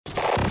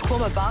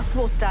Former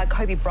basketball star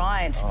Kobe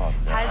Bryant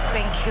has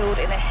been killed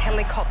in a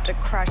helicopter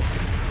crash.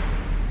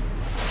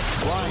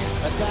 Bryant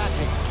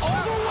attacking.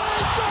 All the way,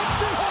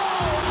 dumps it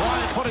home!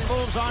 Bryant putting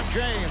moves on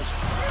James.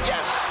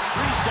 Yes!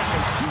 3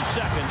 seconds,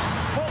 2 seconds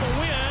for the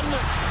win.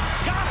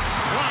 Got it!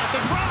 Bryant the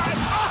drive.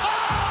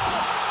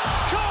 Oh!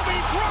 Kobe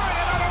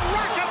Bryant on a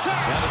rack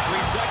attack! Down to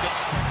 3 seconds.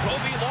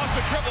 Kobe lost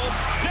the dribble.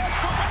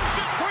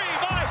 Desperation three,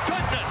 my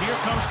goodness! Here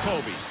comes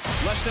Kobe.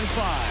 Less than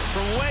 5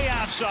 from way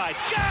outside.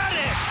 Got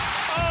it!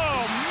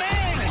 Oh, man!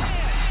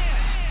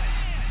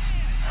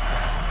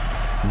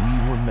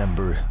 We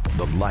remember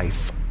the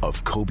life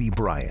of Kobe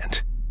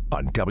Bryant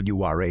on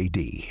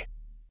WRAD.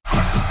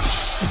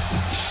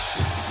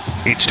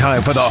 It's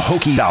time for the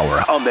Hokie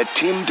Hour on the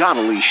Tim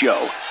Donnelly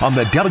Show on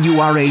the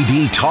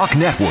WRAD Talk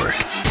Network.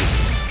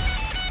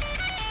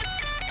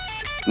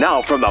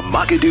 Now from the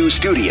McAdoo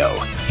Studio,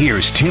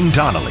 here's Tim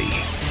Donnelly.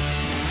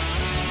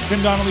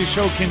 Tim Donnelly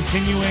Show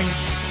continuing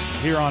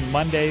here on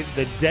Monday,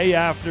 the day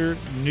after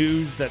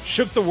news that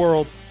shook the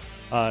world,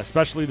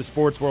 especially the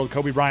sports world,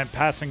 Kobe Bryant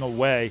passing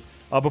away.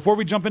 Before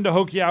we jump into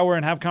Hokie Hour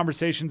and have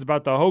conversations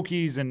about the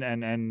Hokies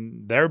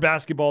and their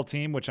basketball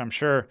team, which I'm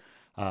sure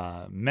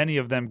many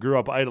of them grew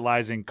up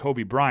idolizing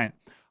Kobe Bryant,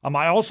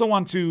 I also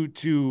want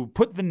to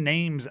put the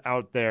names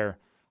out there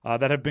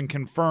that have been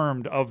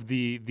confirmed of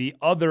the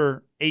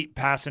other 8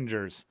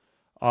 passengers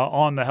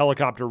on the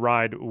helicopter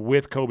ride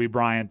with Kobe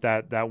Bryant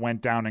that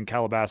went down in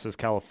Calabasas,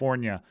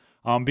 California,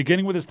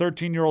 beginning with his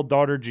 13-year-old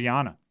daughter,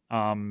 Gianna.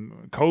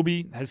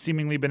 Kobe has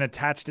seemingly been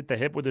attached at the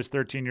hip with his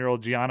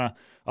 13-year-old Gianna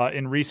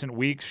in recent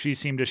weeks. She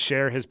seemed to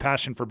share his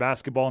passion for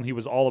basketball, and he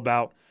was all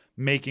about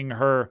making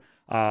her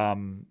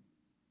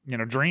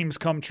dreams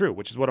come true,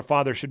 which is what a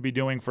father should be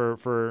doing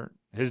for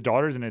his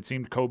daughters, and it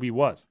seemed Kobe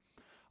was.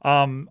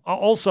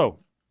 Also,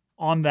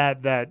 on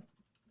that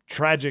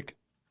tragic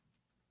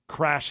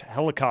crash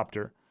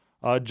helicopter,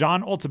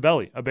 John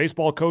Altobelli, a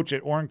baseball coach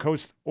at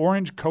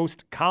Orange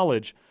Coast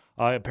College,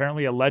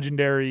 apparently a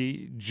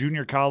legendary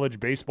junior college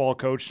baseball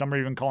coach. Some are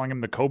even calling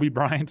him the Kobe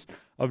Bryant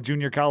of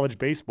junior college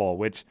baseball,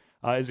 which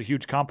is a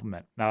huge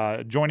compliment.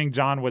 Joining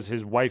John was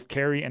his wife,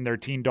 Carrie, and their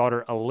teen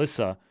daughter,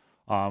 Alyssa.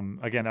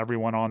 Again,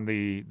 everyone on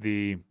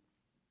the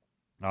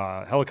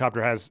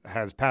helicopter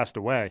has passed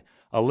away.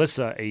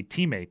 Alyssa, a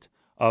teammate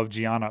of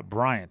Gianna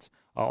Bryant.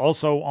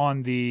 Also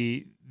on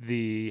the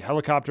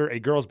helicopter,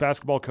 a girls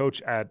basketball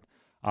coach at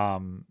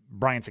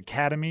Bryant's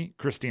Academy,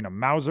 Christina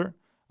Mauser.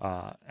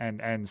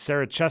 And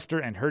Sarah Chester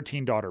and her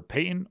teen daughter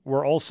Peyton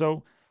were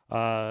also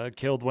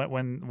killed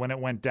when it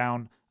went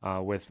down,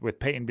 with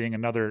Peyton being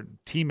another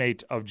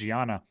teammate of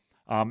Gianna.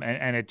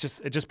 And it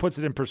just puts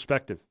it in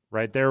perspective,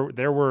 right?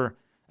 There were,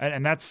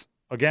 and that's,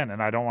 again,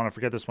 and I don't want to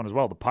forget this one as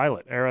well, the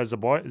pilot, Era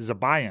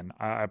Zabayan.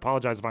 I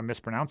apologize if I'm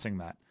mispronouncing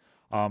that.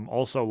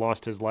 Also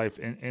lost his life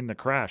in the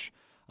crash.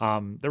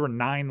 There were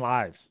 9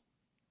 lives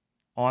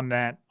on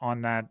that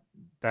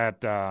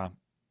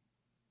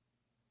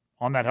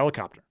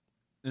helicopter.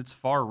 It's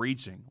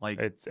far-reaching.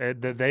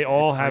 They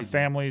all have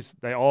families.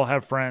 They all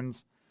have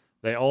friends.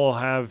 They all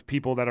have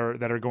people that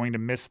are going to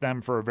miss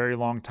them for a very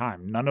long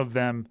time. None of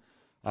them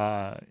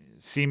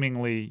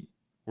seemingly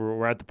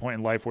were at the point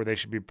in life where they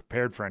should be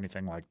prepared for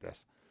anything like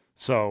this.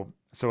 So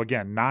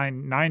again,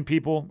 nine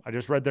people. I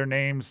just read their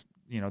names.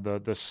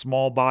 The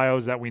small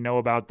bios that we know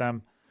about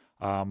them.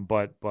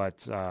 But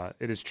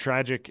it is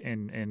tragic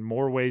in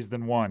more ways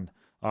than one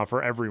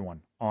for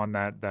everyone on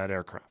that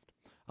aircraft.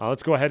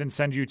 Let's go ahead and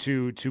send you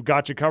to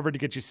Gotcha Covered to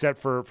get you set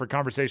for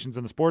conversations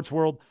in the sports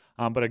world.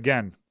 But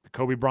again, the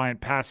Kobe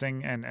Bryant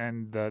passing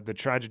and the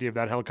tragedy of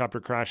that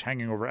helicopter crash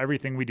hanging over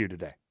everything we do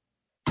today.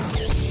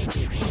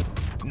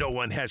 No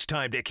one has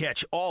time to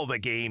catch all the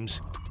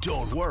games.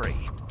 Don't worry.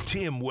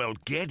 Tim will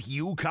get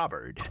you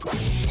covered.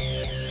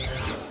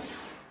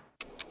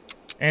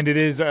 And it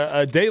is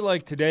a day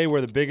like today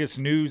where the biggest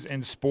news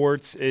in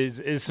sports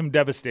is some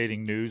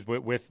devastating news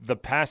with the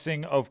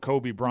passing of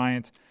Kobe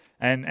Bryant.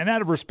 And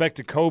out of respect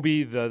to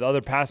Kobe, the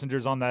other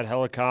passengers on that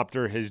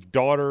helicopter, his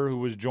daughter who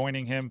was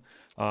joining him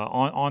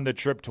on the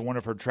trip to one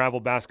of her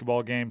travel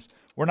basketball games,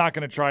 we're not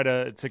going to try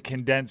to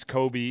condense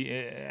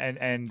Kobe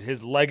and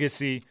his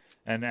legacy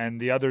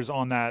and the others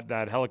on that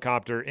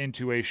helicopter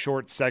into a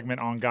short segment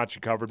on Gotcha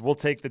Covered. We'll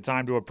take the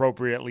time to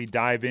appropriately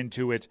dive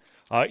into it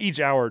each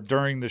hour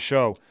during the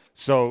show.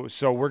 So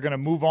we're going to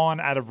move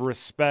on out of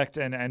respect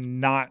and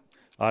not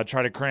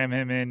try to cram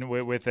him in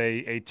with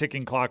a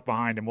ticking clock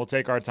behind him. We'll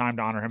take our time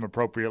to honor him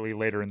appropriately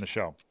later in the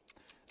show.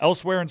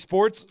 Elsewhere in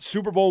sports,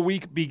 Super Bowl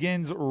week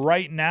begins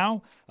right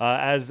now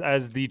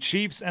as the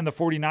Chiefs and the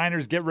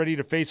 49ers get ready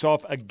to face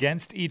off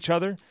against each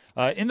other.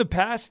 In the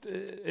past,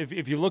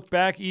 if you look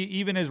back,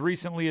 even as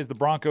recently as the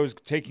Broncos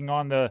taking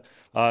on the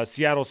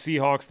Seattle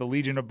Seahawks, the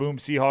Legion of Boom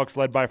Seahawks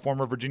led by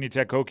former Virginia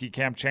Tech Hokie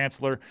Cam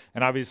Chancellor,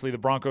 and obviously the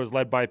Broncos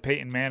led by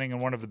Peyton Manning and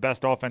one of the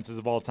best offenses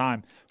of all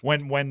time.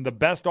 When the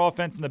best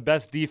offense and the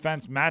best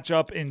defense match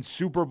up in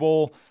Super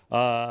Bowl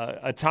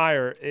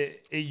attire,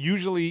 it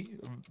usually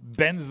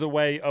bends the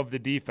way of the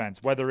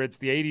defense, whether it's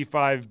the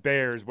 85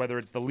 Bears, whether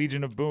it's the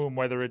Legion of Boom,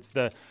 whether it's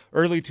the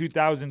early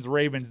 2000s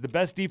Ravens, the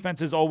best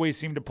defenses always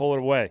seem to pull it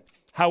away.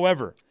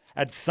 However,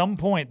 at some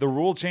point, the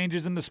rule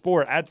changes in the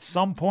sport. At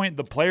some point,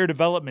 the player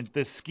development,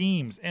 the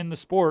schemes in the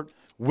sport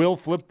will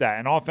flip that,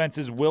 and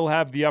offenses will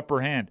have the upper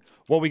hand.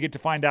 What we get to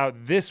find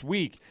out this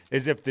week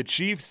is if the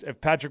Chiefs,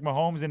 if Patrick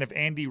Mahomes, and if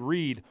Andy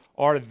Reid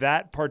are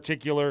that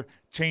particular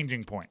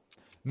changing point.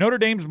 Notre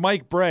Dame's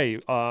Mike Bray,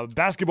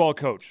 basketball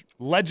coach,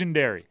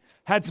 legendary,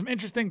 had some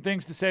interesting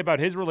things to say about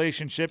his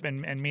relationship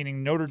and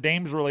meaning Notre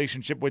Dame's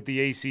relationship with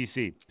the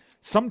ACC.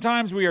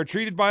 Sometimes we are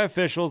treated by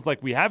officials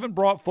like we haven't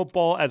brought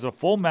football as a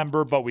full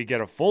member, but we get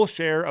a full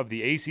share of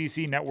the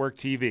ACC network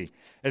TV.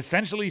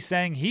 Essentially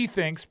saying he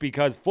thinks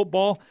because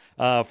football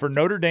for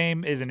Notre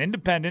Dame is an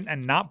independent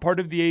and not part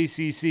of the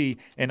ACC,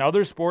 in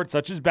other sports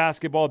such as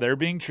basketball, they're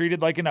being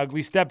treated like an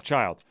ugly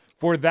stepchild.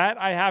 For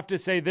that, I have to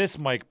say this,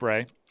 Mike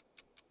Bray.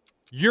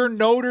 You're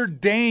Notre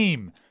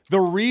Dame. The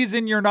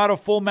reason you're not a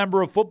full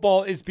member of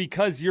football is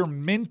because you're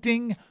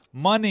minting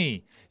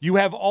money. You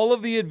have all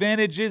of the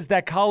advantages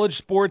that college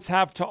sports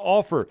have to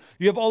offer.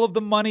 You have all of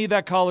the money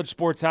that college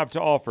sports have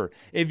to offer.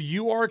 If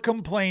you are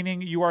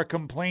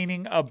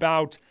complaining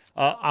about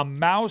a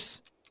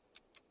mouse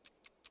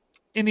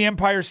in the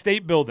Empire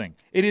State Building.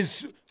 It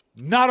is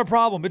not a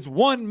problem. It's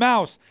one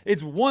mouse.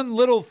 It's one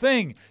little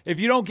thing. If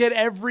you don't get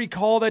every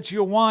call that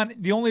you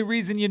want, the only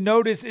reason you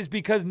notice is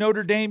because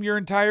Notre Dame your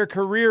entire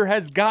career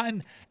has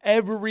gotten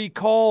every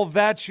call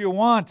that you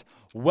want.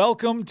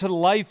 Welcome to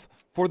life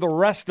for the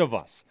rest of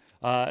us.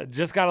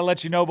 Just got to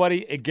let you know,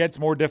 buddy, it gets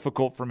more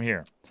difficult from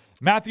here.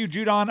 Matthew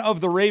Judon of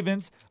the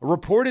Ravens,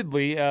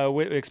 reportedly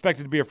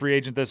expected to be a free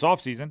agent this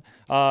offseason,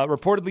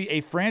 reportedly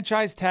a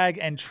franchise tag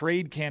and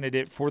trade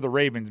candidate for the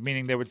Ravens,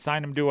 meaning they would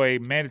sign him to a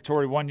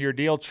mandatory one-year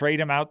deal,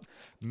 trade him out,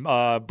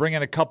 bring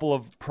in a couple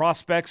of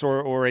prospects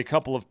or a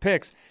couple of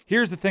picks.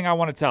 Here's the thing I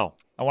want to tell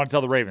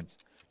the Ravens.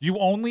 You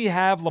only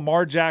have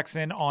Lamar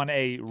Jackson on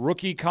a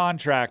rookie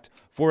contract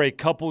for a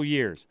couple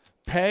years.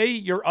 Pay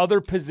your other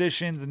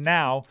positions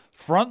now,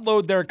 front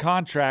load their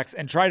contracts,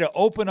 and try to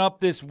open up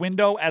this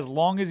window as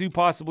long as you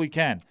possibly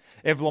can.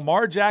 If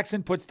Lamar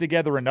Jackson puts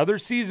together another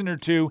season or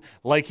two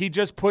like he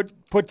just put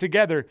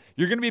together,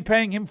 you're going to be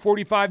paying him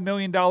 $45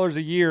 million a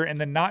year in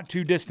the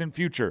not-too-distant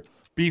future.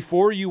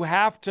 Before you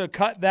have to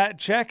cut that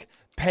check,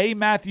 pay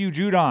Matthew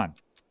Judon.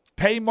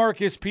 Pay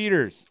Marcus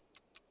Peters.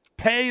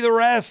 Pay the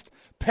rest.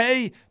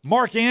 Pay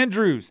Mark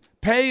Andrews.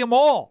 Pay them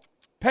all.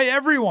 Pay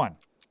everyone.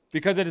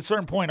 Because at a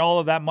certain point, all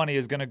of that money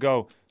is going to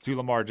go to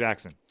Lamar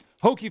Jackson.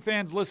 Hokie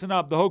fans, listen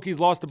up. The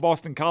Hokies lost to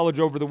Boston College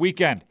over the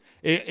weekend.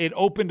 It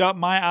opened up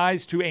my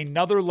eyes to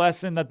another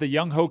lesson that the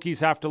young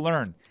Hokies have to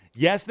learn.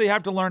 Yes, they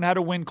have to learn how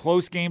to win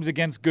close games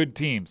against good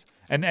teams.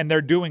 And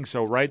they're doing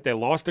so, right? They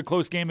lost a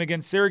close game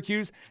against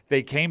Syracuse.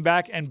 They came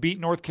back and beat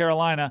North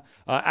Carolina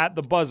at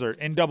the buzzer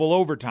in double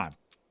overtime.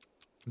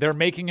 They're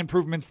making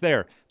improvements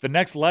there. The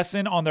next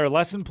lesson on their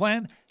lesson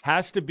plan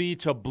has to be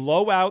to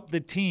blow out the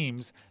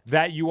teams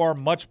that you are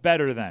much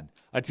better than.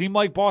 A team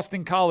like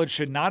Boston College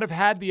should not have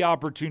had the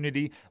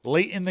opportunity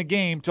late in the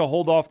game to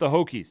hold off the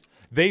Hokies.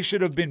 They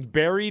should have been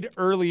buried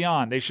early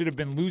on. They should have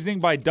been losing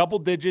by double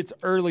digits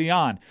early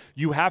on.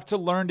 You have to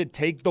learn to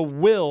take the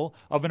will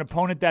of an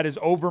opponent that is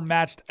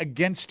overmatched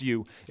against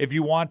you if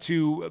you want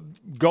to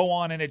go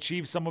on and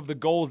achieve some of the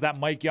goals that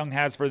Mike Young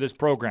has for this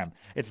program.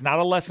 It's not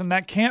a lesson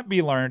that can't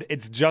be learned.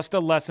 It's just a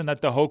lesson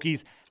that the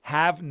Hokies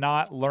have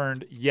not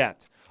learned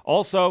yet.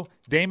 Also,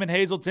 Damon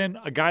Hazelton,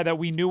 a guy that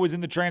we knew was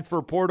in the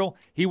transfer portal,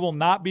 he will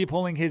not be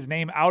pulling his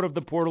name out of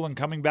the portal and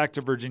coming back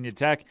to Virginia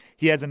Tech.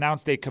 He has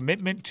announced a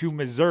commitment to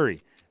Missouri.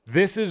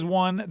 This is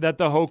one that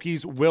the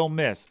Hokies will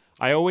miss.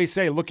 I always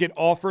say look at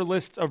offer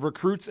lists of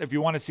recruits if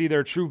you want to see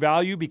their true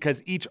value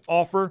because each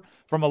offer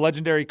from a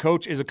legendary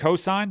coach is a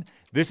cosign.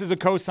 This is a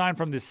cosign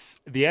from the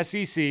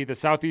SEC, the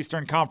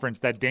Southeastern Conference,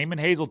 that Damon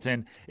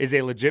Hazelton is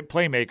a legit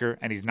playmaker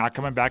and he's not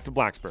coming back to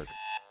Blacksburg.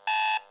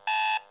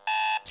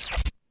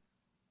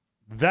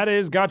 That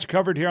is got you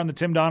covered here on the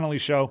Tim Donnelly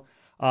Show.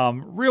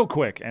 Real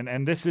quick,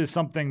 and this is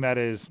something that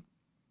is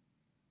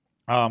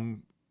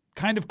kind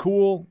of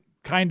cool,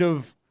 kind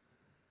of,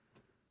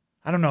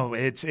 I don't know,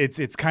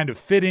 it's kind of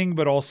fitting,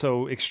 but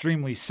also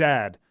extremely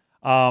sad.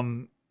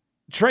 Trae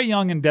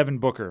Young and Devin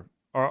Booker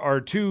are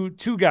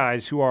two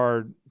guys who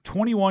are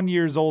 21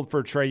 years old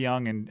for Trae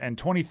Young and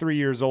 23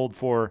 years old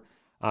for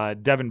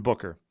Devin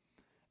Booker.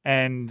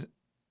 And,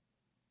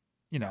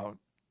 you know,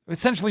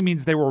 essentially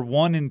means they were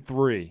 1 and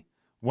 3.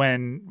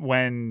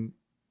 When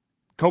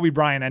Kobe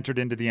Bryant entered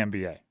into the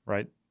NBA,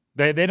 right?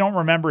 They don't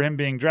remember him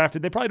being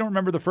drafted. They probably don't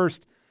remember the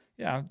first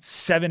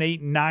 7,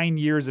 8, 9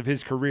 years of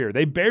his career.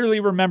 They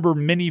barely remember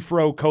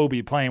mini-fro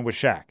Kobe playing with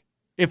Shaq,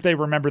 if they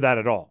remember that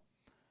at all.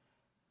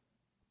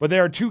 But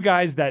there are two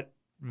guys that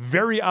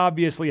very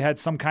obviously had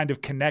some kind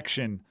of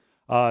connection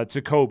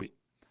to Kobe.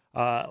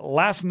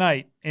 Last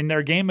night, in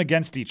their game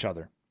against each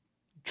other,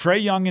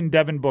 Trae Young and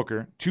Devin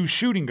Booker, two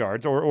shooting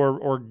guards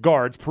or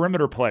guards,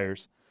 perimeter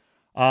players,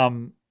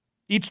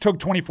 each took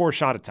 24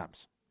 shot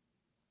attempts.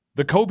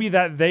 The Kobe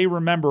that they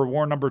remember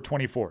wore number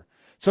 24.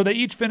 So they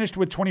each finished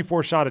with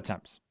 24 shot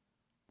attempts.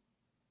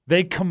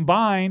 They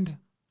combined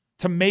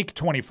to make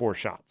 24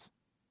 shots.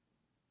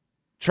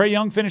 Trae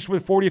Young finished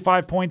with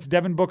 45 points.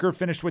 Devin Booker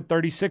finished with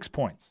 36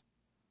 points.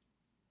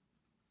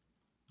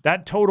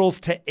 That totals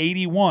to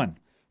 81.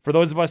 For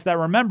those of us that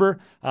remember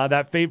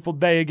that fateful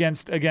day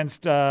against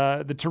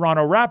the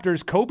Toronto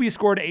Raptors, Kobe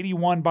scored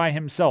 81 by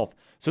himself.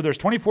 So there's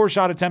 24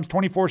 shot attempts,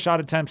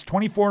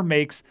 24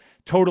 makes,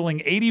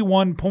 totaling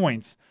 81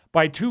 points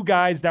by two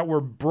guys that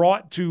were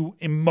brought to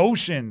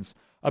emotions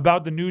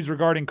about the news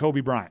regarding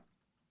Kobe Bryant.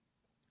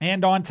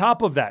 And on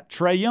top of that,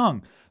 Trae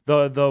Young,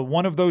 the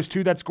one of those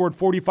two that scored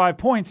 45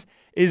 points,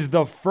 is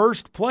the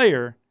first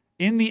player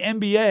in the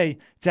NBA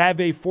to have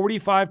a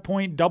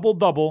 45-point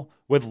double-double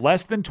with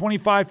less than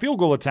 25 field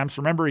goal attempts.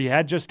 Remember, he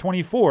had just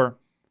 24.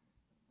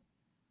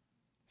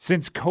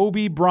 Since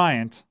Kobe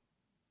Bryant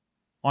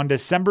on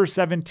December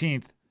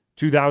 17th,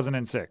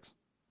 2006.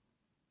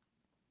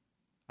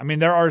 I mean,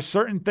 there are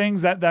certain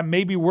things that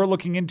maybe we're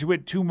looking into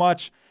it too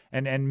much,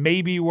 and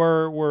maybe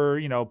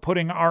we're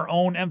putting our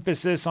own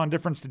emphasis on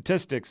different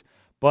statistics,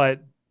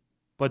 but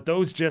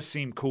those just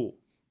seem cool.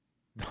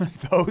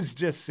 Those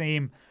just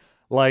seem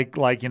like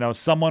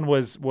someone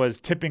was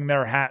tipping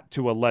their hat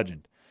to a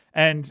legend.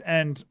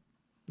 And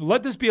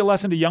let this be a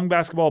lesson to young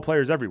basketball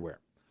players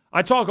everywhere.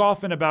 I talk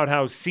often about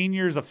how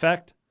seniors'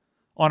 effect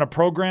on a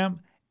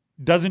program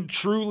doesn't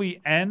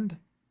truly end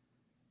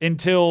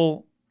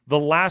until the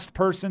last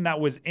person that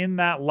was in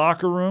that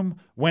locker room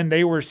when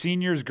they were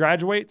seniors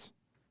graduates,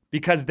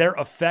 because their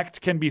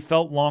effect can be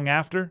felt long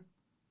after.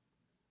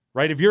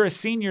 Right? If you're a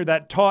senior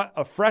that taught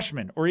a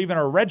freshman or even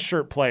a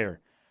redshirt player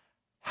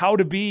how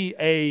to be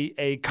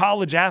a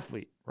college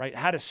athlete, right?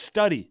 How to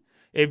study.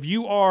 If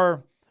you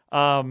are,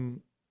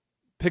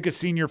 pick a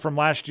senior from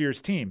last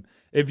year's team.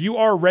 If you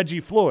are Reggie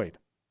Floyd,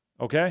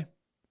 okay,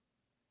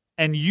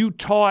 and you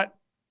taught,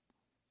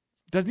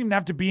 doesn't even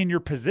have to be in your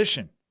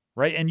position,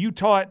 right? And you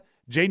taught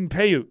Jaden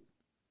Payut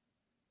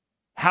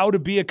how to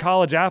be a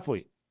college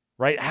athlete,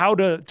 right? How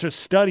to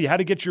study, how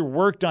to get your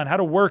work done, how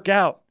to work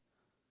out.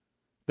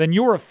 Then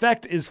your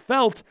effect is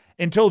felt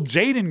until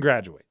Jaden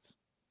graduates.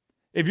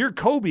 If you're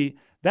Kobe,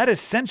 that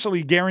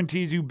essentially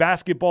guarantees you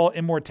basketball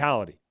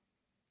immortality.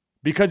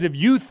 Because if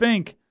you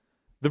think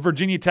the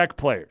Virginia Tech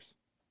players,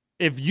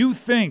 if you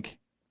think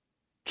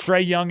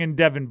Trae Young and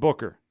Devin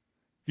Booker,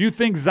 if you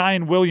think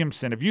Zion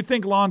Williamson, if you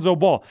think Lonzo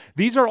Ball,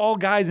 these are all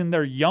guys in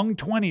their young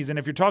 20s. And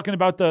if you're talking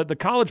about the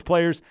college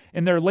players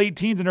in their late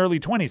teens and early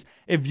 20s,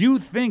 if you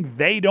think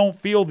they don't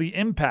feel the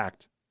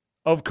impact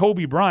of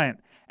Kobe Bryant,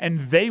 and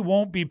they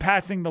won't be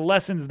passing the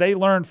lessons they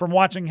learned from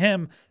watching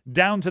him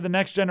down to the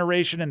next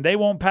generation, and they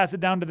won't pass it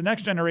down to the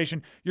next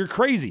generation, you're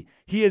crazy.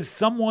 He is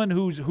someone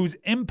whose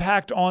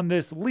impact on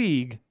this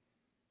league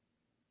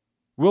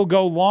will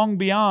go long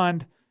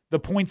beyond the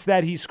points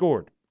that he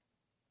scored.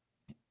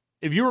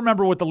 If you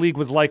remember what the league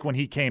was like when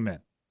he came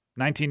in,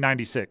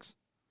 1996,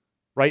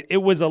 right? It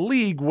was a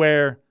league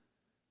where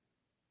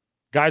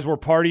guys were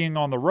partying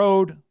on the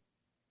road,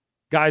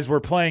 guys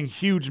were playing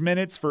huge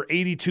minutes for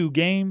 82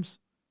 games,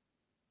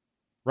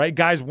 right?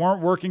 Guys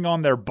weren't working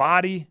on their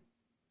body,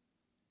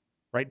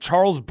 right?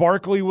 Charles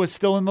Barkley was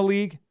still in the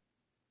league.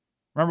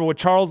 Remember what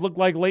Charles looked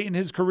like late in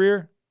his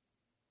career?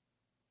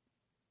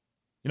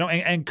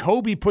 And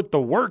Kobe put the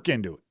work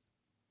into it,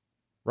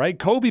 right?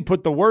 Kobe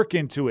put the work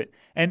into it.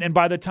 And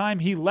by the time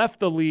he left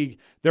the league,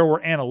 there were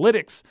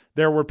analytics.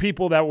 There were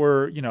people that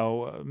were,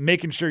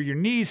 making sure your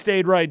knees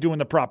stayed right, doing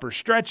the proper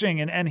stretching.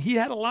 And he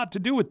had a lot to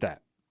do with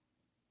that.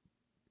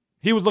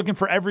 He was looking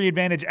for every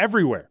advantage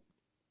everywhere.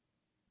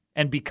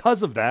 And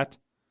because of that,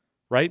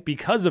 right,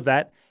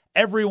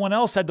 everyone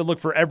else had to look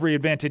for every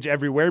advantage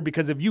everywhere,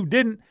 because if you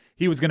didn't,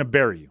 he was going to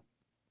bury you.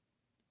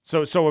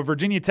 So a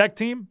Virginia Tech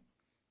team,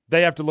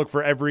 they have to look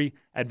for every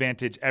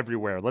advantage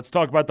everywhere. Let's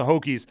talk about the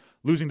Hokies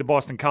losing to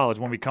Boston College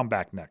when we come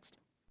back next.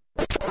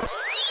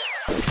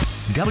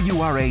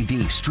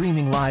 WRAD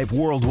streaming live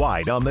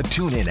worldwide on the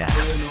TuneIn app.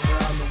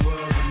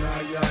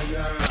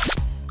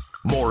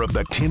 More of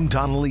the Tim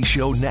Donnelly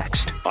Show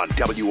next on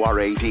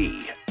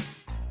WRAD.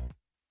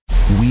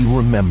 We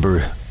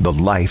remember the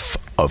life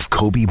of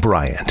Kobe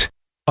Bryant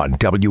on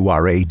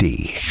WRAD. 3,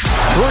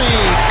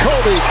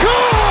 Kobe,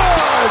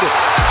 good!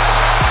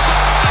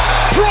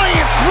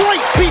 Bryant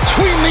right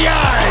between the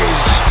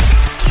eyes.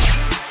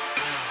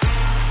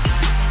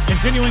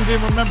 Continuing to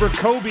remember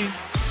Kobe,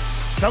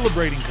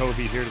 celebrating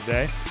Kobe here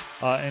today.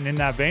 And in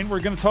that vein,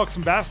 we're going to talk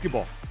some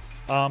basketball.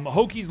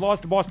 Hokies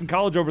lost to Boston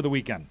College over the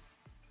weekend.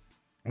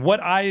 What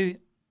I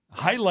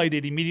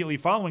highlighted immediately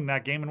following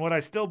that game, and what I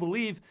still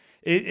believe,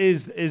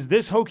 is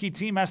this Hokie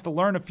team has to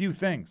learn a few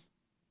things.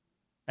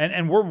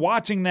 And we're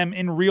watching them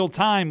in real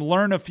time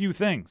learn a few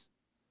things,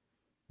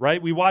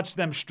 right? We watched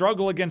them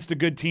struggle against a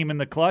good team in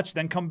the clutch,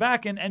 then come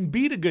back and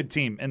beat a good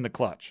team in the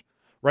clutch,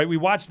 right? We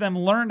watched them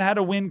learn how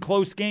to win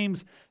close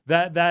games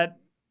that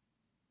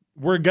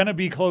were going to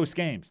be close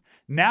games.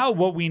 Now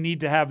what we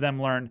need to have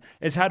them learn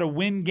is how to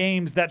win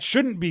games that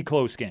shouldn't be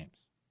close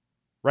games,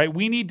 right?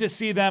 We need to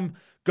see them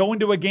go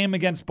into a game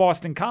against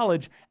Boston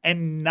College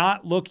and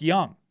not look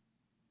young.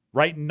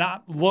 right?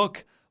 Not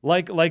look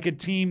like a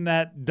team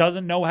that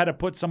doesn't know how to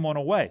put someone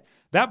away.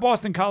 That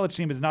Boston College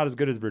team is not as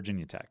good as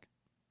Virginia Tech.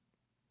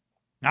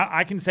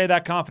 I can say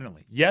that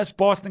confidently. Yes,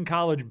 Boston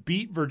College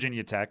beat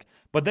Virginia Tech,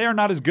 but they are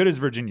not as good as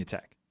Virginia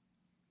Tech.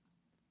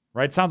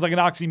 Right? Sounds like an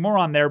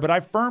oxymoron there, but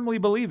I firmly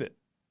believe it.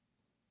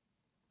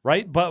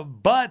 Right?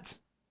 But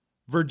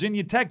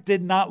Virginia Tech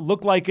did not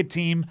look like a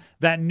team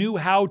that knew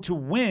how to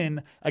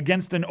win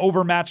against an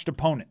overmatched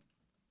opponent.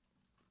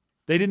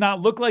 They did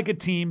not look like a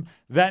team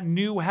that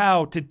knew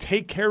how to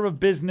take care of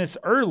business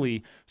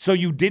early so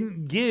you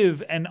didn't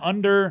give an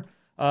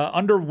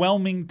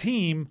underwhelming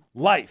team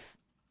life.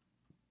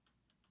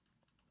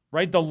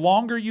 Right? The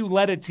longer you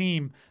let a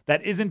team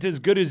that isn't as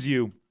good as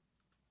you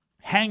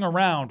hang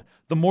around,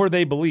 the more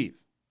they believe.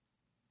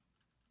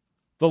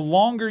 The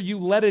longer you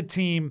let a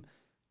team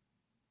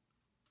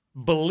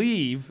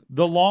believe,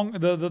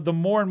 the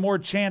more and more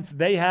chance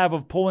they have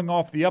of pulling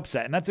off the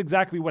upset. And that's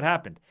exactly what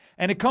happened.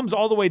 And it comes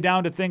all the way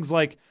down to things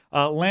like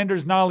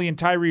Landers Nolley and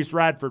Tyrese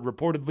Radford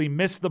reportedly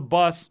missed the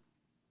bus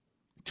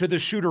to the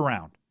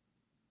shoot-around.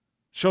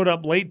 Showed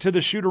up late to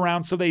the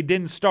shoot-around, so they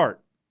didn't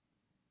start.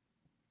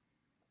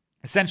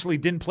 Essentially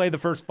didn't play the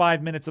first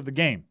 5 minutes of the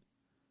game.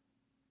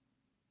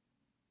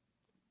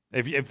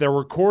 If there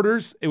were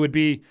quarters, it would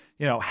be,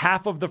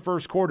 half of the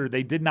first quarter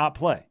they did not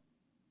play.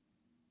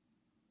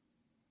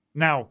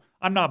 Now,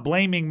 I'm not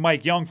blaming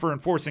Mike Young for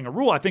enforcing a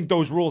rule. I think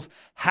those rules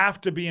have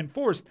to be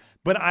enforced.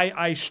 But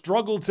I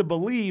struggle to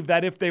believe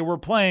that if they were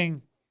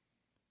playing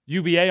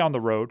UVA on the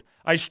road,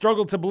 I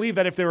struggle to believe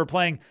that if they were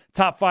playing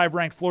top 5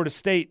 ranked Florida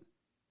State,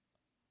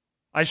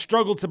 I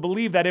struggle to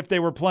believe that if they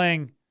were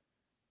playing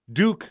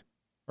Duke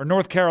or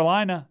North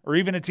Carolina, or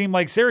even a team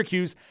like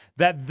Syracuse,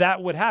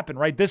 that would happen,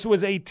 right? This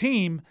was a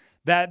team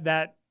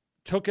that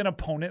took an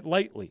opponent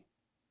lightly.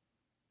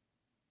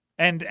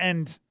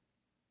 And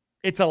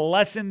it's a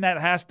lesson that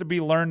has to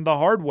be learned the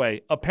hard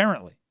way,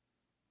 apparently.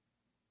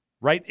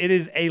 Right? It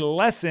is a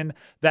lesson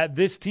that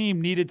this team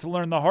needed to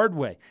learn the hard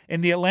way.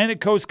 In the Atlantic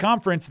Coast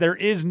Conference, there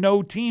is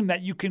no team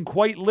that you can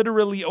quite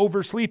literally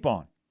oversleep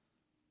on.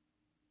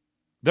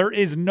 There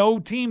is no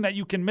team that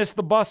you can miss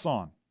the bus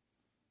on.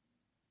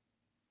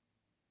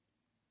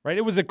 Right?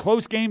 It was a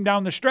close game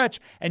down the stretch,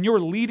 and your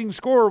leading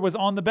scorer was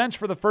on the bench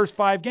for the first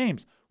 5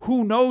 games.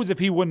 Who knows if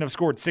he wouldn't have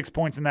scored 6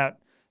 points in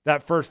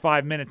that first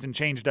 5 minutes and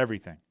changed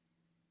everything.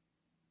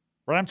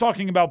 Right? I'm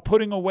talking about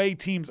putting away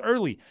teams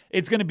early.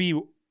 It's going to be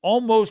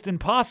almost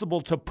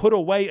impossible to put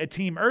away a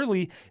team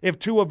early if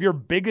 2 of your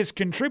biggest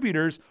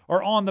contributors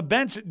are on the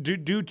bench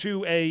due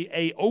to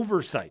a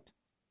oversight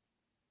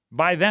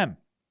by them.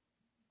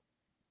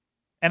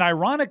 And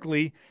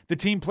ironically, the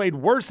team played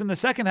worse in the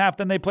second half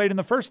than they played in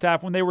the first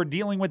half when they were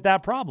dealing with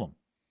that problem.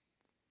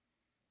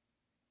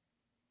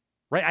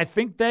 Right? I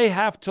think they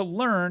have to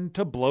learn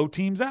to blow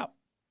teams out.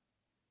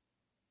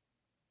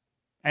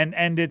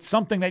 And it's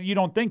something that you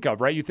don't think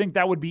of, right? You think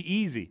that would be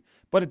easy,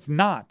 but it's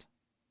not.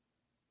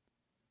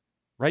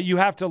 Right? You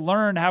have to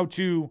learn how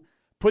to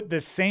put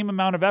the same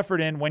amount of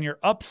effort in when you're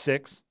up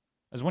 6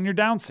 as when you're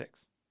down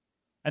 6.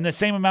 And the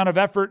same amount of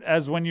effort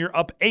as when you're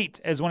up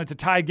 8 as when it's a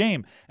tie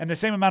game. And the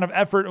same amount of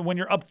effort when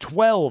you're up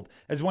 12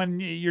 as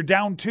when you're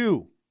down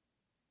 2.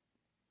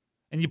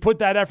 And you put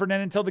that effort in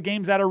until the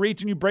game's out of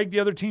reach and you break the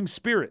other team's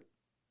spirit.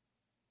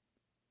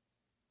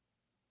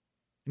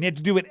 And you have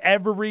to do it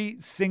every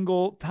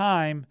single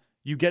time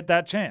you get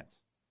that chance.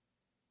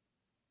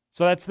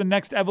 So that's the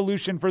next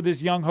evolution for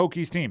this young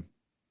Hokies team.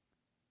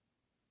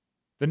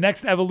 The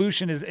next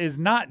evolution is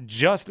not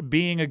just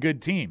being a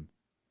good team.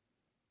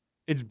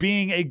 It's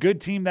being a good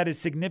team that is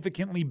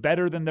significantly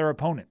better than their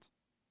opponent.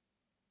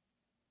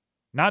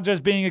 Not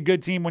just being a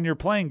good team when you're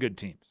playing good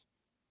teams.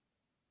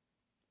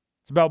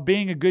 It's about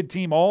being a good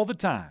team all the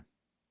time.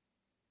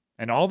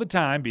 And all the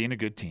time being a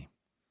good team.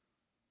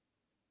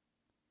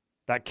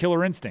 That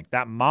killer instinct,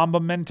 that Mamba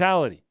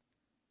mentality.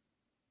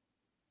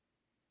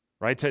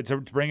 Right? To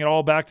bring it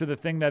all back to the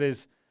thing that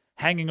is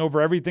hanging over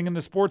everything in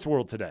the sports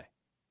world today.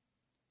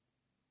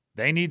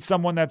 They need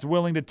someone that's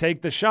willing to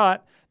take the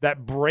shot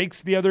that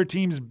breaks the other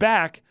team's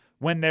back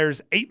when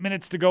there's 8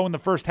 minutes to go in the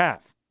first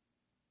half.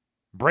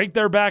 Break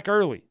their back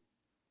early.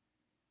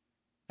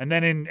 And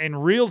then in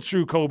real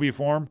true Kobe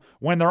form,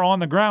 when they're on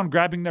the ground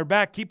grabbing their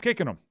back, keep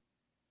kicking them,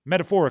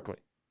 metaphorically.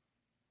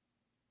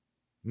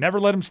 Never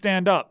let them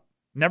stand up.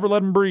 Never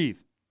let them breathe.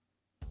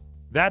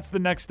 That's the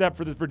next step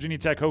for this Virginia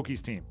Tech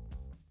Hokies team.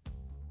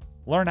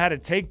 Learn how to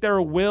take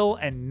their will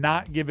and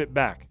not give it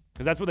back.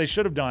 Because that's what they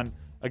should have done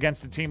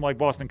against a team like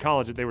Boston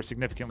College that they were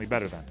significantly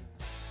better than.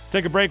 Let's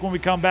take a break. When we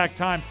come back,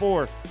 time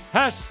for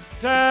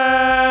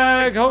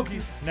Hashtag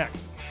Hokies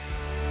next.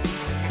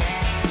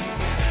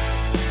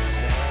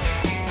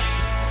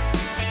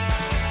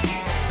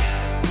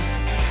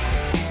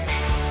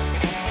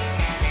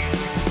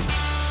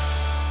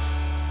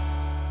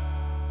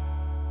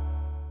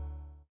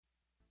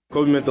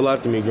 Kobe meant a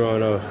lot to me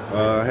growing up.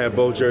 I had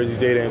both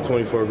jerseys, 8 and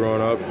 24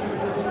 growing up.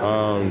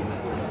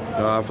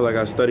 I feel like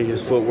I studied his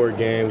footwork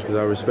game because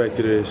I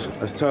respected it.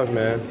 That's tough,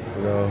 man.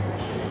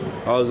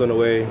 I was on the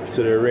way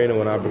to the arena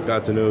when I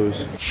got the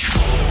news.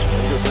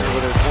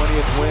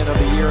 win of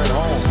the year at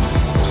home.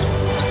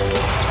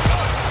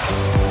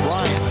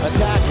 Bryant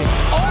attacking.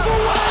 All the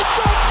way,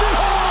 dumps it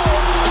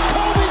home!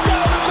 Kobe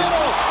down the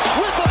middle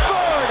with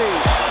authority.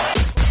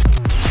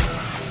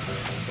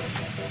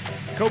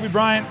 Kobe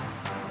Bryant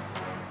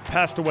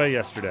passed away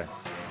yesterday,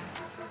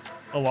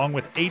 along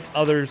with 8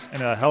 others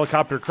in a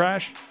helicopter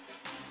crash.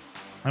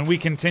 And we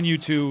continue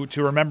to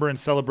remember and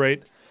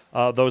celebrate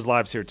those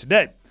lives here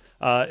today.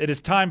 It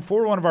is time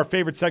for one of our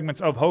favorite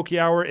segments of Hokie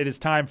Hour. It is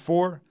time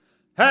for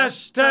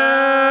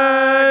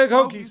Hashtag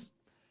Hokies.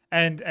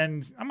 And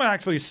I'm going to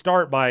actually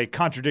start by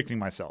contradicting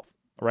myself.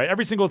 All right,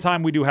 every single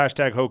time we do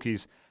Hashtag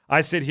Hokies,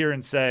 I sit here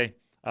and say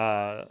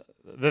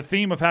the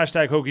theme of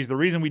Hashtag Hokies, the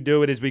reason we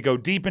do it is we go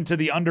deep into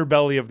the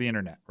underbelly of the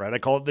internet, right? I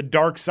call it the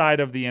dark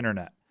side of the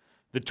internet,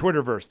 the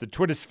Twitterverse, the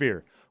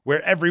Twittersphere,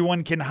 where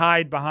everyone can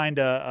hide behind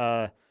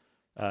a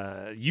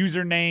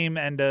username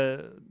and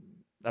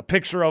a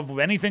picture of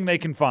anything they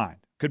can find.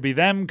 Could be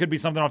them, could be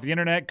something off the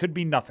internet, could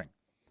be nothing.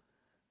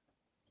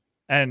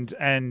 And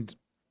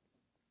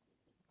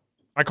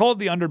I call it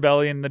the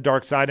underbelly and the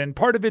dark side, and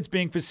part of it's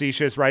being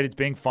facetious, right? It's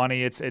being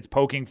funny, it's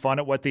poking fun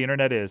at what the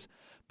internet is.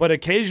 But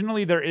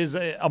occasionally there is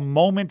a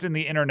moment in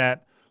the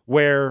internet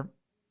where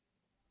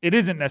it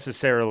isn't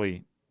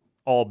necessarily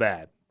all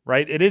bad,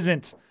 right? It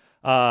isn't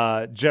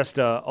just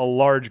a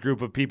large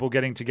group of people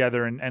getting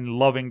together and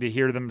loving to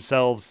hear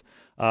themselves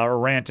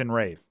rant and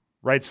rave,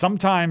 right?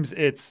 Sometimes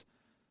it's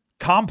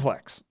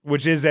complex,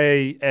 which is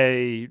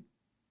a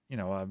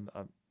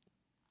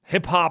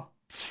hip hop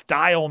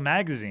style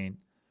magazine,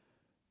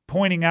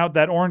 pointing out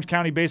that Orange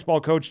County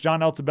baseball coach John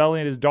Altobelli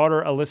and his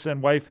daughter Alyssa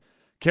and wife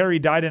Carrie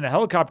died in a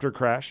helicopter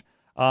crash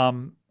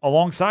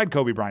alongside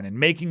Kobe Bryant, and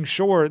making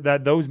sure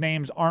that those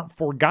names aren't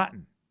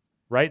forgotten,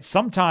 right?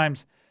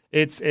 Sometimes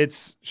it's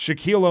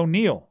Shaquille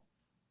O'Neal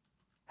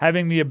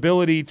having the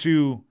ability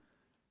to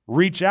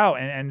reach out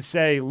and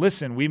say,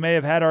 listen, we may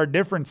have had our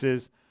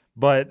differences,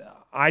 but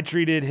I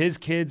treated his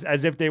kids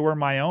as if they were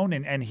my own,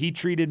 and he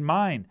treated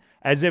mine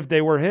as if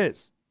they were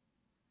his.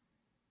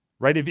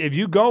 Right? If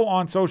you go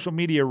on social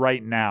media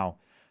right now,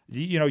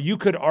 you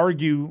could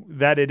argue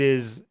that it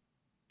is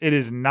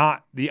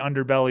not the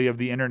underbelly of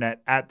the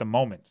internet at the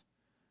moment.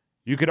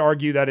 You could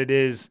argue that it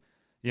is,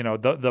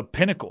 the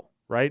pinnacle,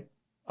 right?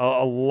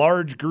 A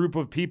large group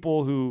of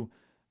people who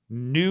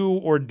knew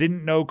or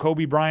didn't know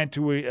Kobe Bryant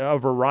to a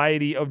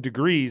variety of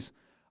degrees,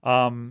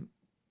 paying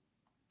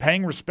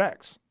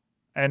respects.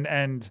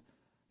 And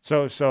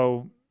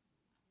so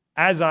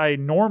as I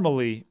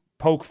normally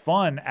poke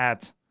fun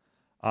at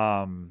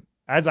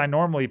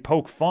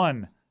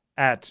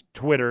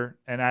Twitter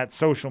and at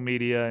social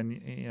media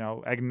and,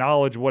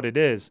 acknowledge what it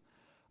is,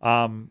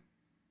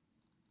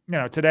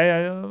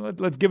 today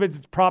let's give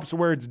it props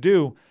where it's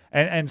due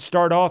and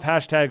start off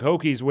Hashtag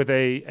Hokies with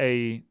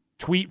a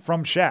tweet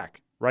from Shaq,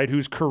 right?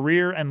 Whose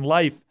career and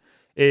life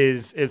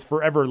is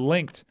forever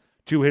linked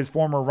to his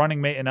former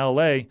running mate in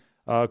LA,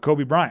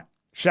 Kobe Bryant.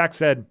 Shaq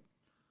said,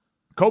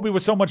 Kobe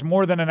was so much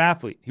more than an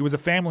athlete. He was a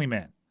family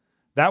man.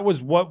 That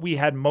was what we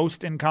had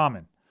most in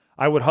common.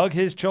 I would hug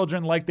his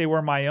children like they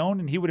were my own,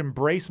 and he would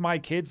embrace my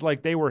kids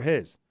like they were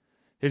his.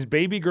 His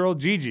baby girl,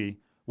 Gigi,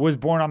 was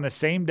born on the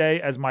same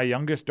day as my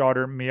youngest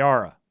daughter,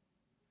 Miara.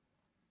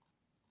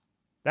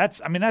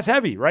 That's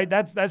heavy, right?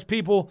 That's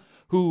people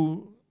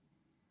who,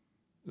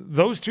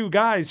 those two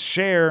guys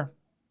share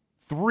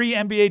 3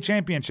 NBA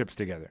championships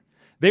together.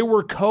 They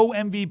were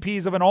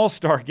co-MVPs of an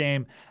all-star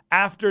game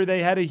after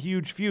they had a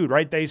huge feud,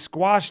 right? They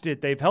squashed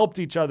it. They've helped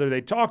each other.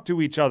 They talked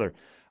to each other.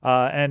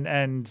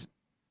 And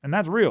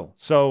that's real.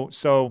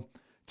 So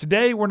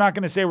today we're not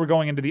going to say we're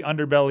going into the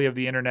underbelly of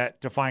the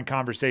internet to find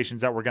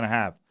conversations that we're going to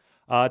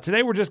have.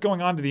 Today we're just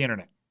going on to the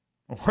internet.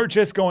 We're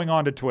just going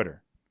on to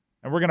Twitter.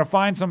 And we're going to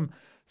find some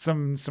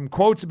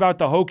quotes about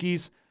the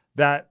Hokies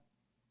that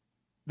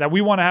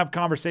we want to have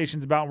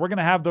conversations about. We're going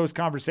to have those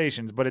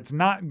conversations, but it's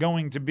not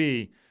going to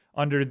be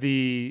under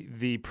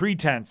the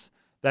pretense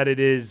that it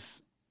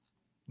is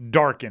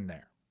dark in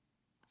there.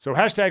 So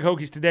Hashtag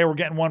Hokies today, we're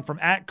getting one from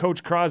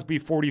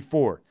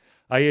 @CoachCrosby44.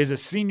 He is a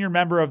senior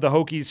member of the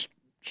Hokies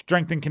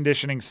strength and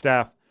conditioning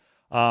staff.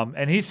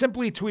 And he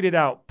simply tweeted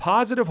out,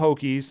 positive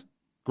Hokies,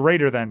 >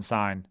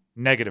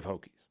 negative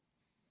Hokies.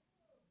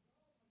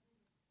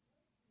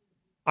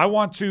 I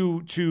want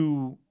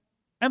to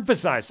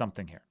emphasize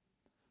something here.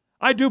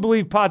 I do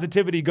believe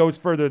positivity goes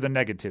further than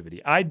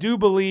negativity. I do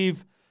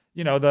believe,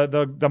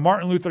 the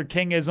Martin Luther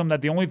Kingism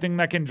that the only thing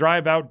that can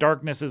drive out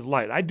darkness is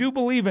light. I do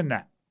believe in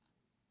that.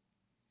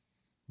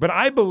 But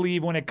I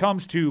believe when it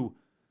comes to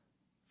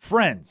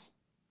friends,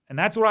 and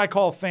that's what I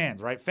call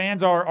fans, right?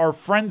 Fans are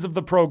friends of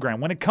the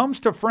program. When it comes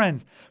to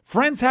friends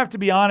have to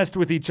be honest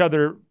with each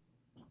other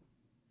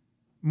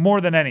more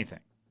than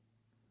anything.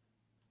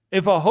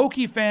 If a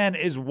Hokie fan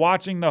is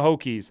watching the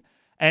Hokies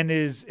and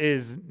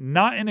is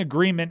not in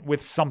agreement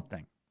with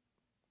something,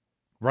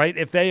 right?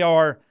 If they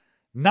are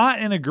not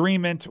in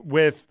agreement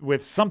with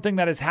something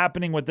that is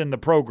happening within the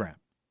program,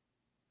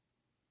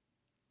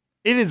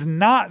 it is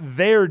not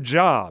their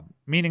job,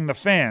 meaning the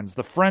fans,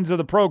 the friends of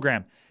the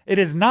program, It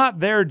is not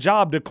their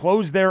job to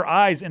close their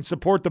eyes and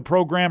support the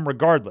program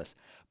regardless.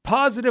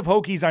 Positive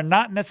Hokies are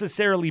not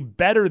necessarily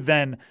better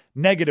than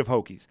negative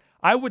Hokies.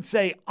 I would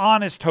say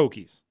honest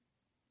Hokies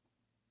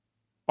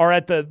are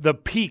at the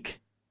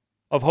peak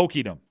of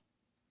Hokiedom.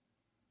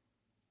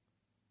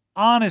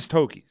 Honest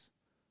Hokies,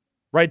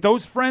 right?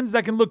 Those friends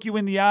that can look you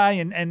in the eye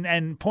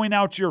and point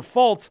out your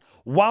faults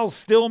while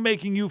still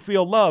making you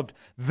feel loved.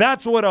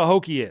 That's what a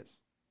Hokie is.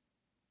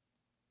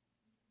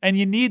 And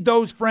you need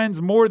those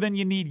friends more than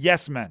you need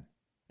yes men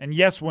and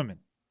yes women.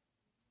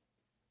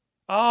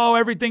 Oh,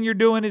 everything you're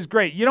doing is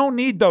great. You don't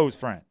need those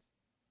friends.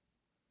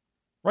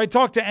 Right?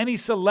 Talk to any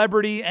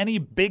celebrity, any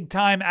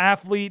big-time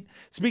athlete.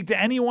 Speak to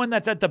anyone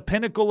that's at the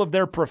pinnacle of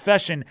their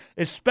profession,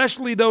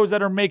 especially those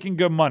that are making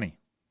good money.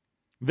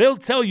 They'll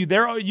tell you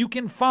you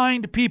can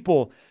find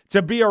people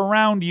to be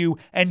around you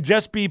and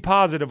just be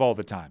positive all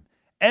the time.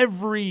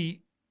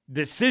 Every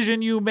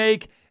decision you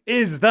make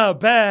is the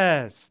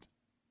best.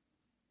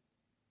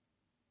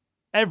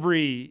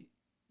 Every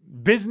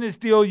business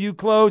deal you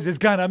close is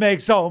going to make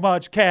so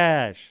much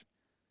cash.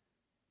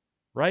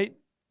 Right?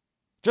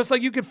 Just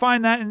like you could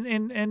find that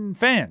in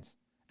fans.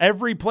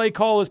 Every play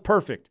call is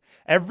perfect.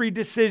 Every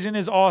decision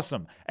is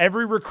awesome.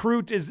 Every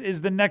recruit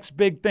is the next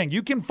big thing.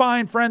 You can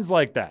find friends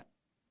like that.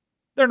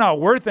 They're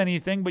not worth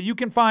anything, but you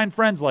can find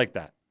friends like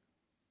that.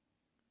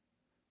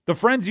 The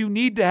friends you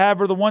need to have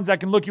are the ones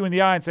that can look you in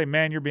the eye and say,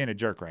 man, you're being a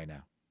jerk right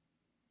now.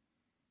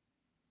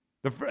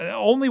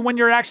 Only when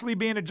you're actually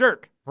being a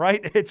jerk,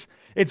 right?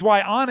 It's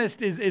why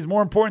honest is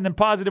more important than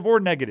positive or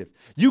negative.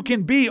 You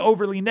can be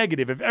overly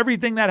negative. If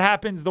everything that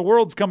happens, the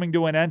world's coming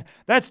to an end,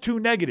 that's too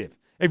negative.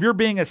 If you're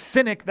being a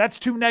cynic, that's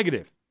too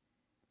negative.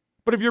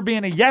 But if you're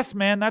being a yes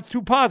man, that's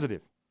too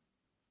positive.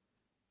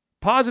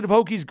 Positive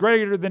Hokies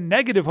greater than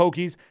negative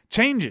Hokies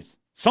changes.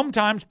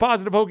 Sometimes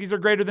positive Hokies are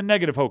greater than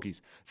negative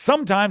Hokies.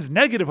 Sometimes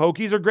negative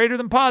Hokies are greater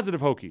than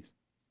positive Hokies.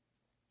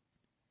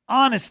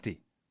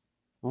 Honesty.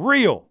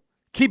 Real.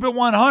 Keep it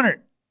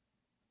 100.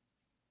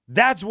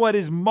 That's what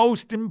is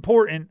most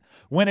important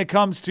when it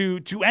comes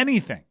to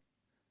anything.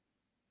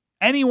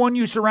 Anyone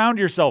you surround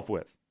yourself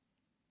with.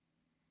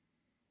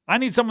 I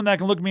need someone that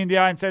can look me in the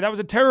eye and say, that was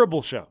a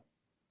terrible show.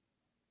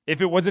 If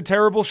it was a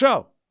terrible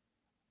show.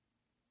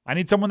 I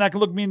need someone that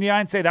can look me in the eye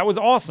and say, that was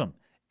awesome.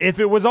 If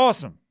it was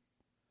awesome.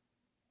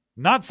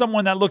 Not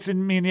someone that looks at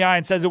me in the eye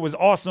and says it was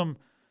awesome.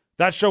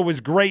 That show was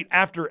great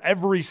after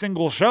every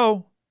single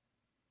show.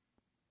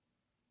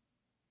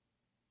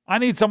 I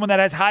need someone that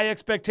has high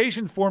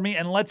expectations for me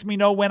and lets me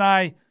know when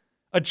I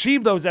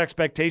achieve those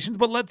expectations,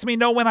 but lets me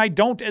know when I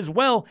don't as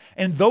well.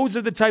 And those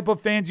are the type of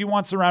fans you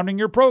want surrounding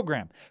your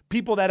program.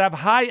 People that have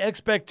high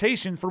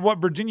expectations for what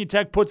Virginia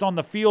Tech puts on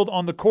the field,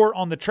 on the court,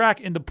 on the track,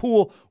 in the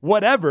pool,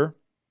 whatever,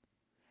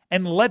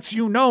 and lets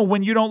you know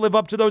when you don't live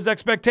up to those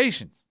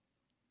expectations.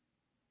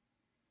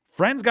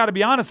 Friends got to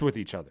be honest with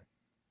each other.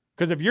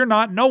 Because if you're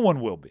not, no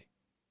one will be.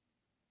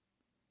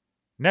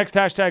 Next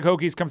hashtag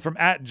Hokies comes from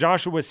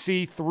 @Joshua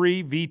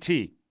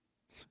C3VT.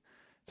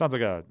 Sounds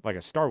like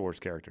a Star Wars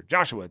character.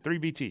 Joshua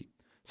 3VT.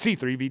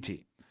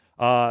 C3VT.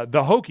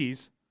 The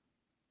Hokies,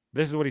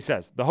 this is what he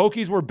says. The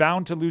Hokies were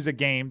bound to lose a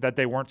game that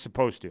they weren't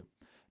supposed to.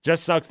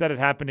 Just sucks that it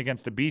happened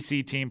against a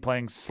BC team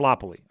playing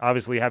sloppily.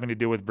 Obviously having to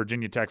do with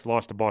Virginia Tech's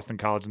loss to Boston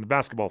College on the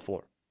basketball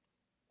floor.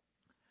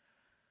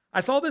 I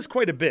saw this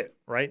quite a bit,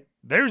 right?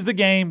 There's the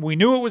game. We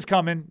knew it was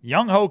coming.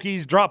 Young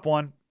Hokies drop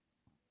one.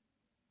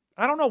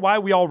 I don't know why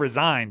we all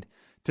resigned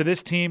to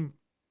this team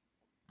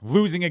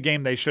losing a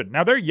game they shouldn't.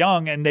 Now, they're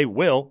young and they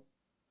will.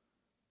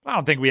 I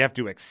don't think we have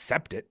to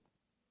accept it,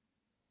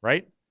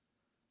 right?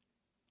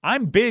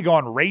 I'm big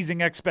on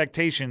raising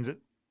expectations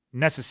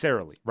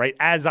necessarily, right,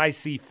 as I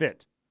see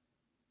fit.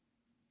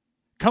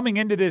 Coming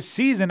into this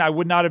season, I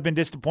would not have been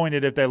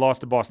disappointed if they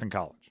lost to Boston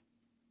College.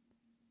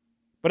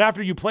 But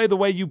after you play the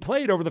way you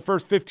played over the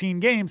first 15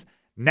 games,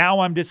 now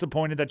I'm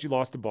disappointed that you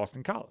lost to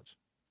Boston College.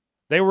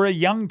 They were a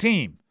young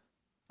team.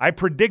 I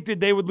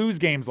predicted they would lose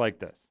games like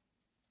this.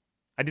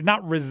 I did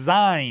not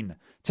resign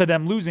to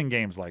them losing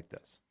games like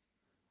this.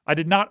 I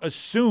did not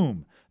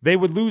assume they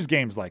would lose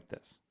games like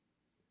this.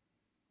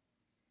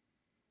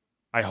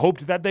 I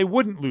hoped that they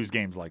wouldn't lose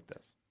games like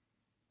this.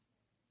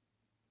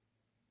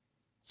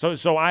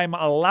 So I'm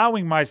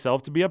allowing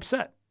myself to be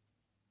upset.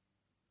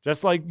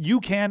 Just like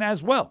you can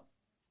as well.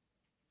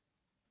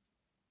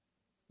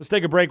 Let's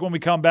take a break. When we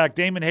come back,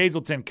 Damon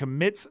Hazelton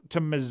commits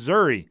to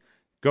Missouri,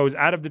 goes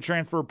out of the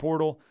transfer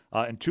portal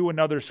and to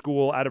another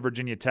school out of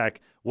Virginia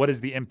Tech. What is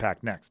the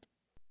impact next?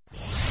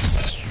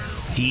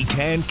 He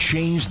can't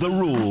change the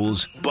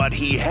rules, but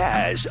he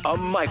has a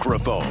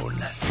microphone.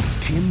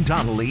 Tim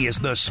Donnelly is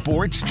the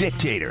sports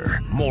dictator.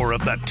 More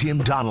of the Tim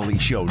Donnelly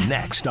Show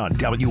next on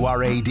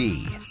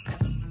WRAD.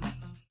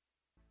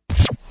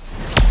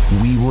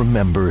 We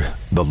remember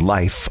the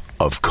life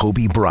of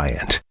Kobe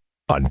Bryant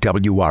on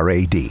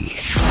WRAD.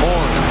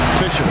 Moore,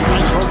 Fisher,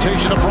 nice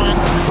rotation of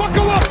Bryant.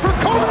 Buckle up for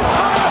Kobe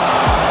Bryant!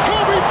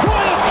 Kobe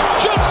Bryant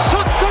just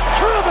sucked the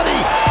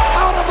gravity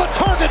out of the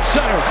target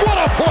center. What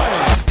a play!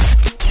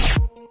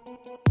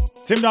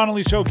 Tim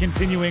Donnelly Show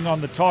continuing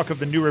on the talk of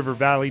the New River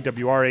Valley,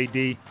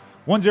 WRAD,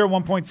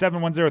 101.7,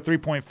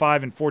 103.5,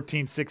 and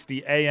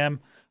 1460 AM.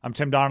 I'm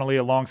Tim Donnelly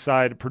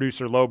alongside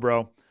producer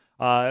Lobro.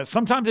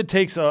 Sometimes it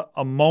takes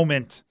a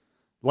moment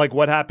like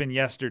what happened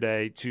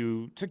yesterday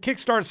to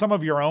kickstart some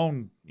of your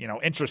own,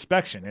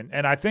 introspection.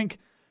 And I think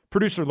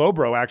producer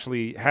Lobro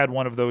actually had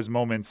one of those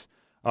moments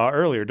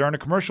earlier. During a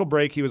commercial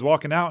break, he was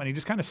walking out and he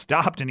just kind of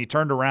stopped and he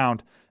turned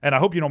around. And I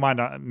hope you don't mind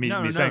me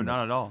saying this. No,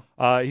 not at all.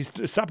 He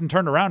stopped and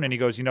turned around and he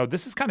goes,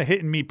 this is kind of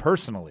hitting me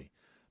personally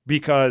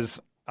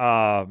because,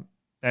 and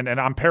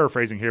I'm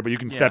paraphrasing here, but you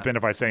can step in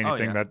if I say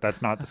anything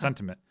that's not the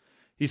sentiment.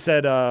 He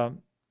said, I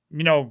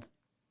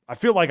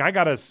feel like I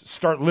got to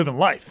start living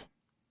life,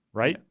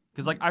 right?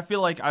 Because I feel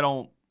like I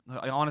don't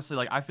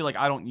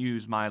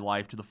use my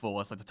life to the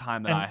fullest at the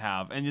time that I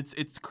have. And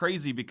it's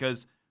crazy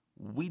because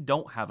we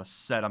don't have a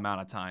set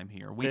amount of time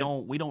here. We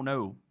don't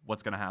know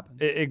what's going to happen.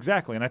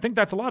 Exactly. And I think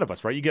that's a lot of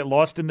us, right? You get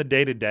lost in the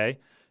day-to-day.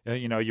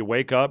 You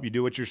wake up, you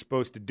do what you're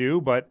supposed to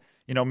do, but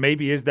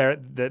maybe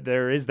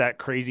there is that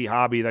crazy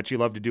hobby that you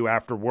love to do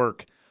after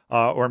work.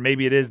 Or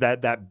maybe it is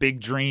that big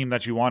dream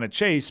that you want to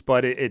chase,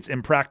 but it's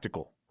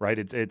impractical, right?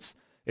 It's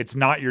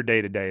not your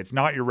day-to-day. It's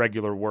not your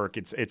regular work.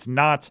 It's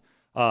not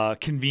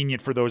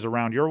convenient for those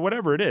around you or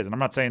whatever it is. And I'm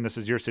not saying this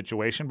is your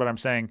situation, but I'm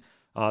saying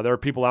there are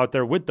people out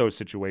there with those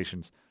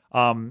situations.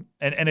 And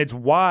it's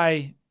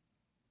why,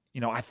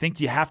 I think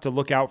you have to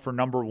look out for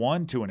number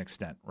one to an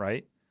extent,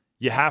 right?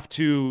 You have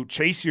to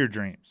chase your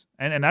dreams.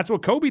 And that's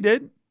what Kobe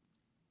did.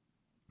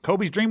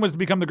 Kobe's dream was to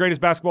become the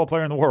greatest basketball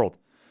player in the world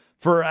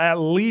for at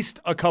least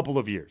a couple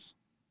of years,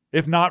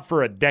 if not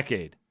for a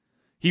decade.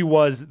 He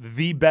was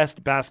the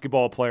best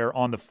basketball player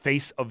on the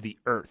face of the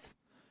earth,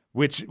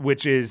 which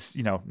is,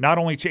 not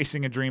only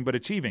chasing a dream, but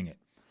achieving it.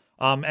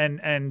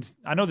 And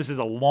I know this is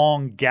a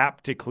long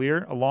gap to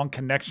clear, a long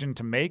connection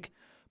to make,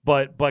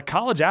 but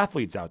college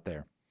athletes out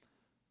there,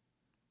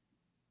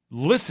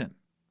 listen,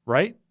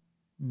 right?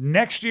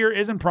 Next year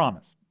isn't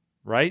promised,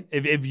 right?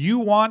 If you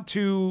want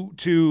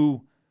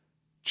to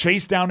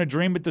chase down a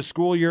dream at the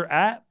school you're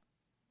at,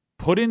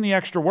 put in the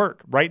extra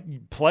work,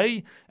 right?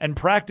 Play and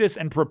practice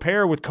and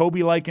prepare with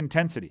Kobe-like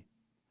intensity.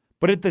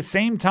 But at the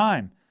same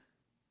time,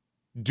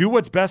 do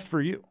what's best for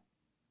you.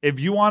 If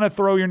you want to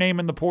throw your name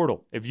in the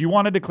portal, if you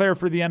want to declare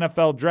for the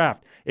NFL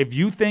draft, if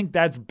you think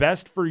that's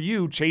best for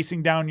you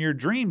chasing down your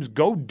dreams,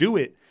 go do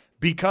it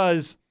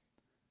because,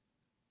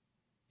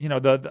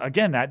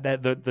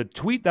 the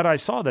tweet that I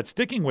saw that's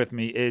sticking with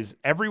me is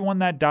everyone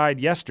that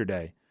died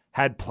yesterday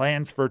had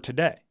plans for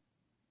today,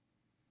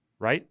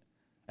 right?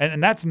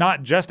 And that's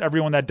not just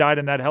everyone that died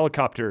in that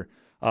helicopter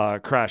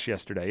crash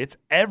yesterday. It's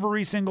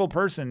every single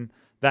person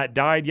that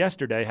died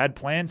yesterday had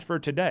plans for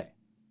today.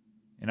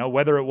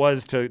 Whether it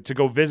was to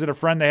go visit a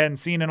friend they hadn't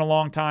seen in a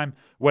long time,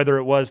 whether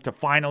it was to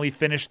finally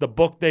finish the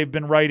book they've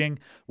been writing,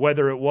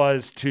 whether it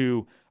was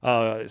to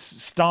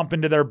stomp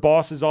into their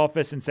boss's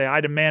office and say,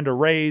 I demand a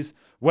raise,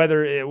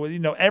 whether it was,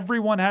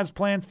 everyone has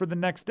plans for the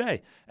next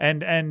day.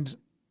 And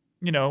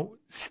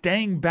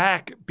staying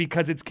back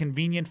because it's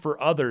convenient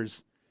for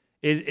others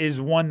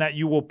is one that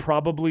you will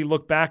probably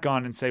look back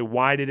on and say,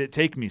 why did it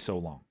take me so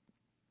long?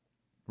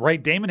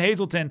 Right? Damon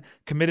Hazelton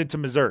committed to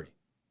Missouri.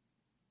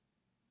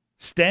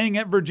 Staying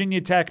at Virginia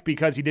Tech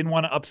because he didn't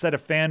want to upset a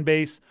fan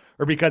base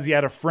or because he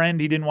had a friend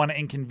he didn't want to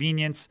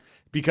inconvenience,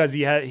 because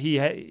he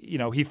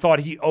thought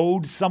he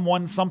owed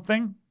someone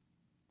something.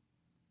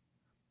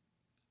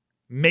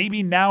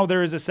 Maybe now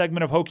there is a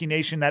segment of Hokie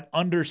Nation that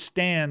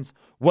understands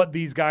what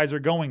these guys are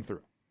going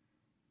through.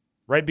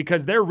 Right?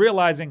 Because they're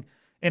realizing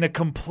in a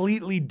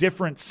completely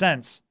different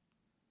sense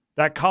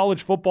that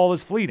college football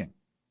is fleeting,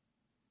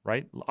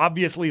 right?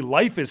 Obviously,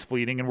 life is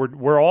fleeting, and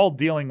we're all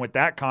dealing with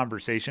that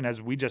conversation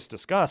as we just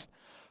discussed.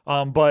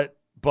 But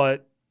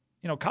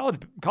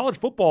college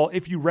football,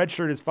 if you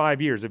redshirt, is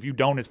 5 years. If you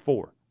don't, is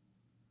 4.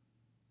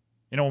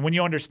 When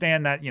you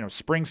understand that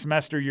spring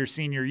semester your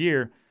senior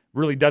year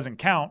really doesn't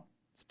count,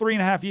 it's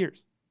 3.5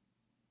 years.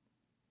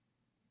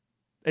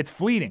 It's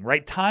fleeting,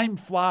 right? Time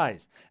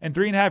flies, and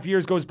 3.5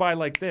 years goes by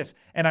like this.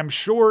 And I'm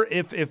sure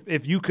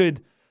if you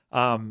could,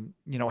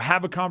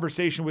 have a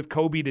conversation with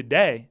Kobe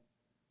today,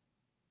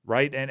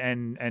 right,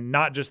 and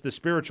not just the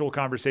spiritual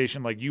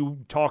conversation, like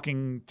you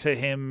talking to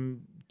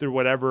him through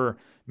whatever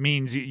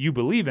means you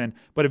believe in,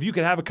 but if you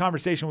could have a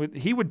conversation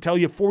he would tell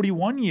you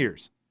 41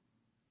 years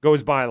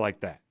goes by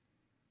like that,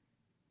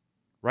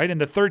 right? And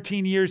the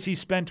 13 years he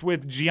spent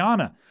with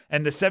Gianna,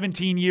 and the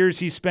 17 years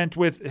he spent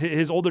with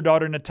his older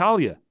daughter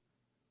Natalia.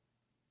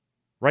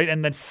 Right?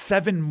 And then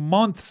 7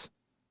 months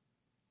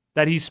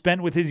that he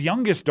spent with his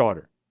youngest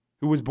daughter,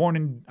 who was born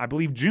in, I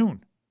believe,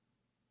 June.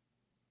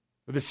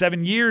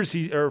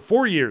 The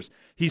 4 years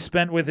he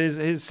spent with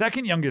his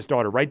second youngest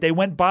daughter, right? They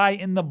went by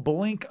in the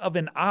blink of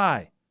an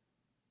eye.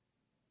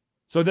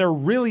 So there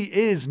really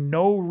is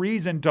no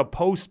reason to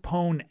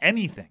postpone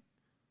anything.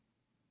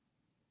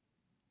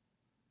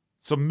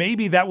 So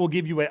maybe that will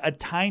give you a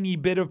tiny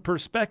bit of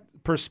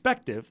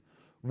perspective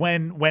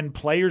when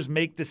players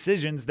make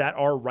decisions that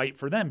are right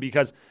for them.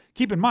 Because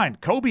keep in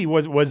mind, Kobe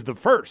was the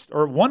first,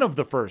 or one of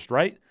the first,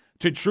 right,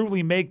 to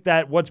truly make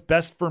that what's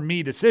best for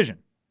me decision.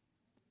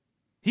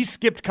 He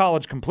skipped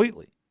college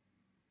completely.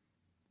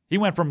 He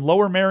went from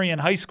Lower Merion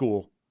High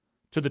School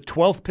to the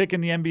 12th pick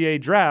in the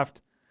NBA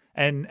draft,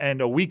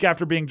 and a week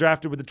after being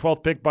drafted with the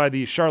 12th pick by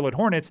the Charlotte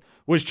Hornets,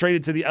 was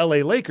traded to the LA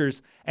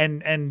Lakers,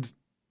 and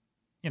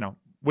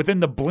within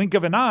the blink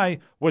of an eye,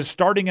 was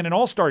starting in an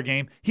All-Star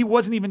game. He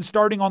wasn't even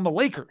starting on the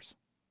Lakers,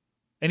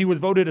 and he was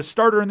voted a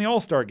starter in the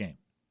All-Star game.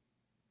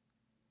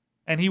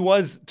 And he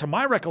was, to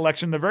my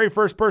recollection, the very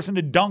first person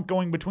to dunk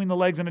going between the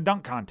legs in a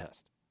dunk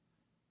contest.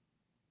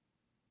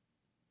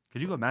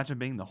 Could you imagine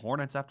being the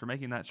Hornets after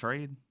making that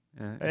trade?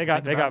 They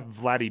got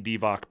Vlade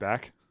Divac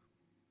back.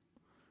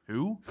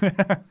 Who?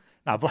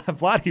 Nah,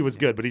 Vlade was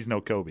good, but he's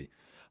no Kobe.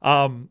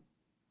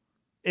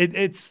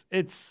 It's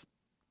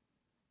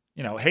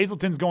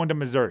Hazleton's going to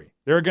Missouri.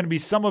 There are going to be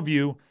some of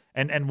you,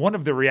 and one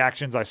of the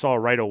reactions I saw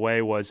right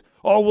away was,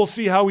 we'll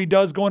see how he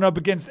does going up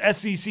against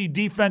SEC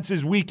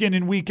defenses week in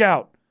and week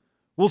out.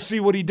 We'll see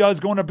what he does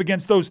going up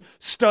against those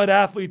stud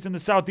athletes in the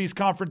Southeast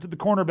Conference at the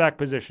cornerback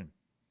position.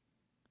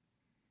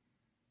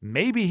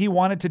 Maybe he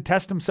wanted to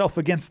test himself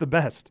against the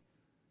best.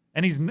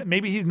 And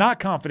maybe he's not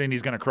confident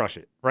he's going to crush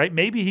it, right?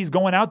 Maybe he's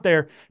going out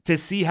there to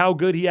see how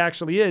good he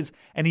actually is,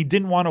 and he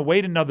didn't want to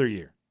wait another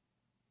year.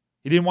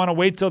 He didn't want to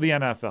wait till the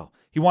NFL.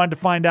 He wanted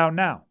to find out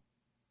now.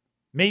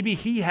 Maybe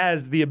he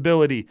has the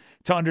ability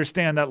to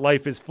understand that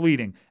life is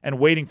fleeting and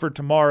waiting for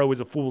tomorrow is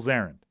a fool's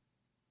errand.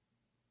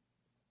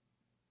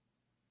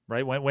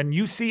 Right? When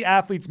you see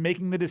athletes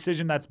making the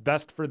decision that's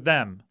best for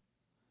them,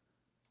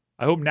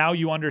 I hope now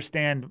you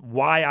understand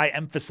why I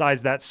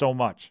emphasize that so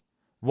much,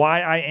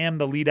 why I am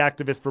the lead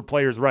activist for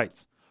players'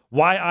 rights,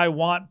 why I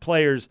want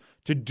players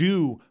to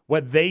do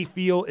what they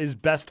feel is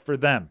best for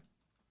them,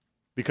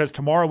 because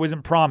tomorrow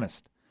isn't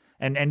promised.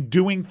 And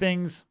doing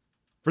things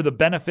for the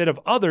benefit of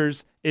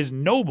others is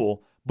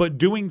noble, but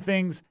doing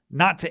things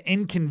not to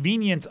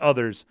inconvenience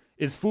others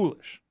is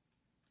foolish.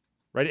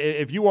 Right?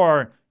 If you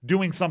are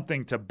doing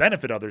something to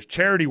benefit others,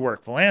 charity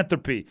work,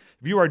 philanthropy,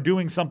 if you are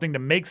doing something to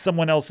make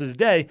someone else's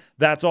day,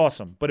 that's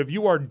awesome. But if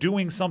you are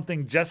doing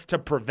something just to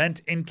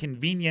prevent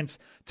inconvenience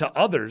to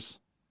others,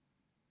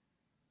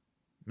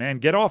 man,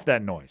 get off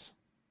that noise.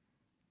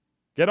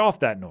 Get off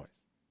that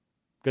noise.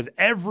 Because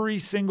every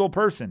single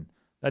person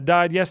that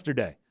died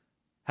yesterday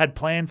had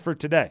plans for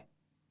today.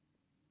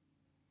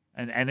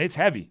 And it's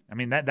heavy. I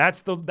mean,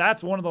 that's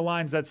one of the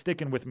lines that's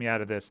sticking with me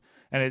out of this.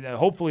 And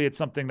hopefully it's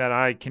something that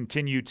I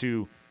continue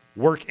to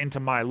work into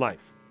my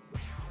life.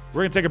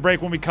 We're going to take a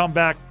break. When we come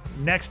back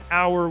next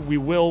hour, we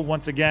will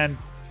once again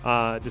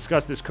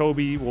discuss this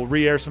Kobe. We'll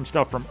re-air some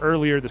stuff from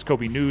earlier, this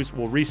Kobe news.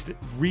 We'll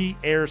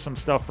re-air some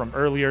stuff from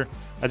earlier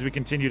as we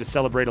continue to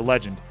celebrate a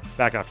legend.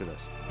 Back after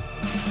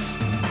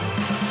this.